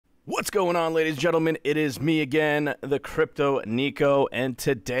What's going on, ladies and gentlemen? It is me again, the Crypto Nico, and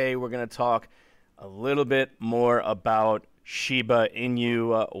today we're going to talk a little bit more about Shiba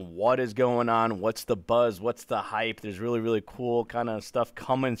Inu. What is going on? What's the buzz? What's the hype? There's really cool kind of stuff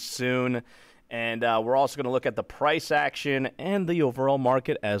coming soon. And we're also going to look at the price action and the overall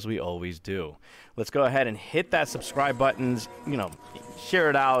market as we always do. Let's go ahead and hit that subscribe buttons, share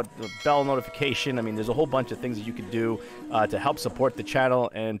it out, the bell notification. I mean, there's a whole bunch of things that you can do to help support the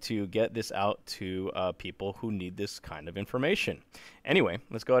channel and to get this out to people who need this kind of information. Anyway,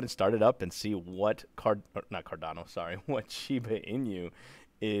 let's go ahead and start it up and see what what Shiba Inu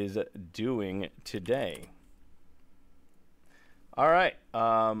is doing today. All right,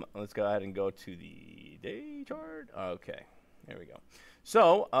 let's go ahead and go to the day chart. Okay, there we go.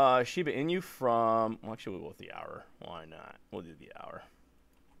 So, Shiba Inu from, well, actually, we'll go with the hour. Why not? We'll do the hour.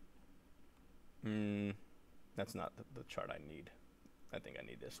 That's not the chart I need. I think I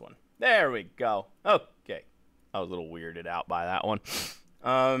need this one. There we go. Okay. I was a little weirded out by that one.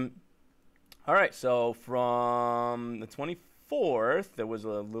 All right, so from the 24th, there was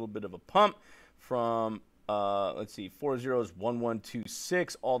a little bit of a pump from let's see, 4 zeros,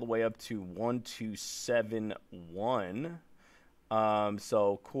 1126, all the way up to 1271.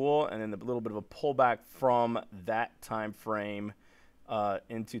 So cool. And then a little bit of a pullback from that time frame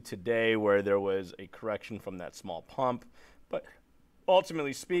into today, where there was a correction from that small pump. But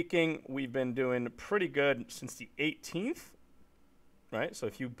ultimately speaking, we've been doing pretty good since the 18th, right? So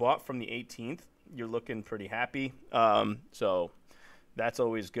if you bought from the 18th, you're looking pretty happy. So that's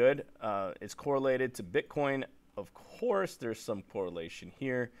always good. It's correlated to Bitcoin. Of course, there's some correlation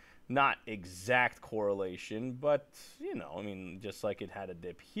here. Not exact correlation, but, I mean, just like it had a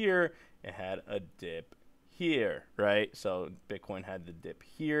dip here, it had a dip here, right? So Bitcoin had the dip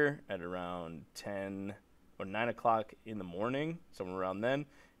here at around 10 or 9 o'clock in the morning, somewhere around then,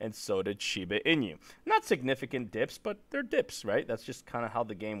 and so did Shiba Inu. Not significant dips, but they're dips, right? That's just kind of how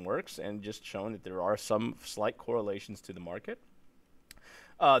the game works, and just showing that there are some slight correlations to the market.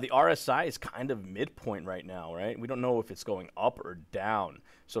 The RSI is kind of midpoint right now, right? We don't know if it's going up or down.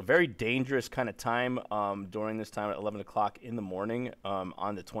 So very dangerous kind of time during this time at 11 o'clock in the morning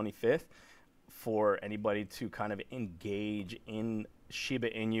on the 25th for anybody to kind of engage in Shiba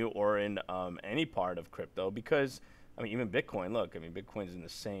Inu or in any part of crypto, because, I mean, even Bitcoin, look, I mean, Bitcoin's in the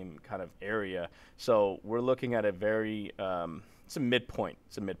same kind of area. So we're looking at a very... it's a midpoint.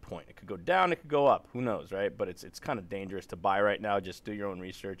 It's a midpoint. It could go down. It could go up. Who knows, right? But it's kind of dangerous to buy right now. Just do your own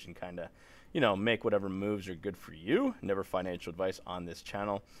research and kind of, make whatever moves are good for you. Never financial advice on this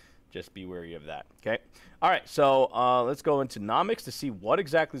channel. Just be wary of that, okay? All right, so let's go into nomics to see what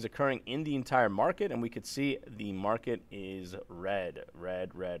exactly is occurring in the entire market. And we could see the market is red.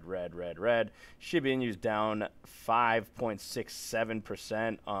 Shiba Inu is down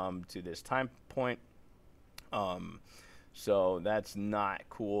 5.67% to this time point. So that's not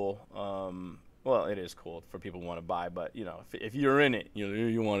cool. Well, it is cool for people who want to buy, but if you're in it,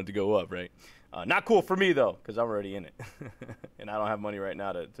 you want it to go up, right? Not cool for me though, because I'm already in it, and I don't have money right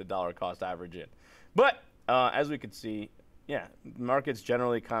now to dollar cost average in. But as we could see, yeah, markets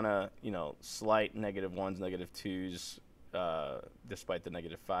generally kind of slight -1s, -2s, despite the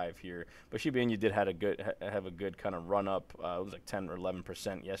 -5 here. But Shiba Inu did have a good kind of run up. It was like 10 or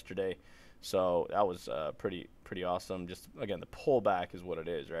 11% yesterday. So that was pretty awesome. Just, again, the pullback is what it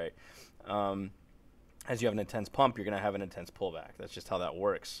is, right? As you have an intense pump, you're going to have an intense pullback. That's just how that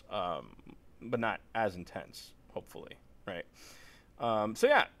works, but not as intense, hopefully, right? So,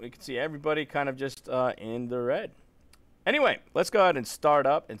 yeah, we can see everybody kind of just in the red. Anyway, let's go ahead and start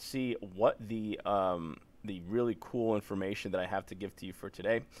up and see what the really cool information that I have to give to you for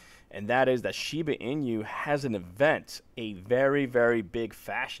today. And that is that Shiba Inu has an event, a very big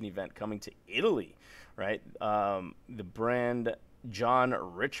fashion event coming to Italy, right? The brand John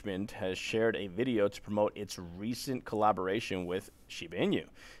Richmond has shared a video to promote its recent collaboration with Shiba Inu.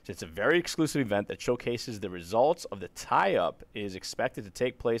 So it's a very exclusive event that showcases the results of the tie-up. Is expected to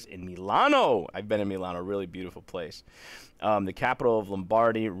take place in Milano. I've been in Milano, really beautiful place. The capital of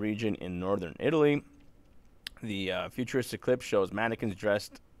Lombardy region in northern Italy. The futuristic clip shows mannequins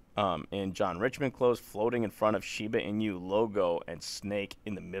dressed in John Richmond clothes floating in front of Shiba Inu logo and snake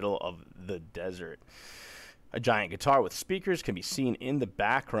in the middle of the desert. A giant guitar with speakers can be seen in the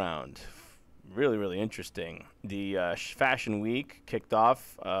background. Really interesting. The Fashion Week kicked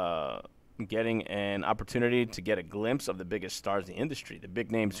off getting an opportunity to get a glimpse of the biggest stars in the industry. The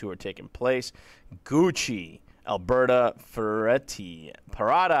big names who are taking place: Gucci, Alberta Ferretti,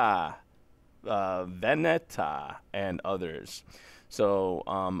 Prada, Veneta, and others. So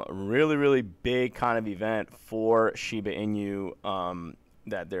really big kind of event for Shiba Inu.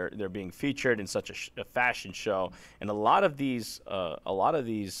 that they're being featured in such a fashion show, and a lot of these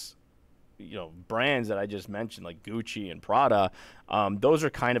brands that I just mentioned, like Gucci and Prada, those are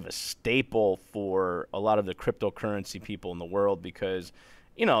kind of a staple for a lot of the cryptocurrency people in the world, because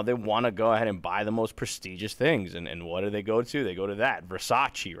they want to go ahead and buy the most prestigious things. And what do they go to? They go to that.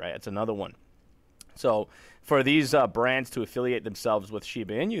 Versace, right? That's another one. So for these brands to affiliate themselves with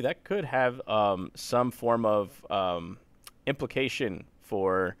Shiba Inu, that could have some form of implication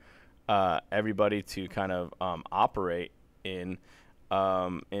for everybody to kind of operate in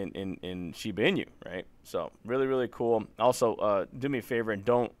Shiba Inu, right? So really, really cool. Also, do me a favor and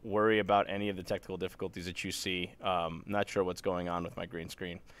don't worry about any of the technical difficulties that you see. Not sure what's going on with my green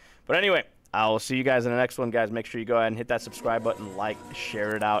screen. But anyway, I'll see you guys in the next one, guys. Make sure you go ahead and hit that subscribe button, like,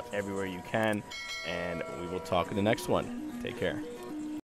 share it out everywhere you can, and we will talk in the next one. Take care.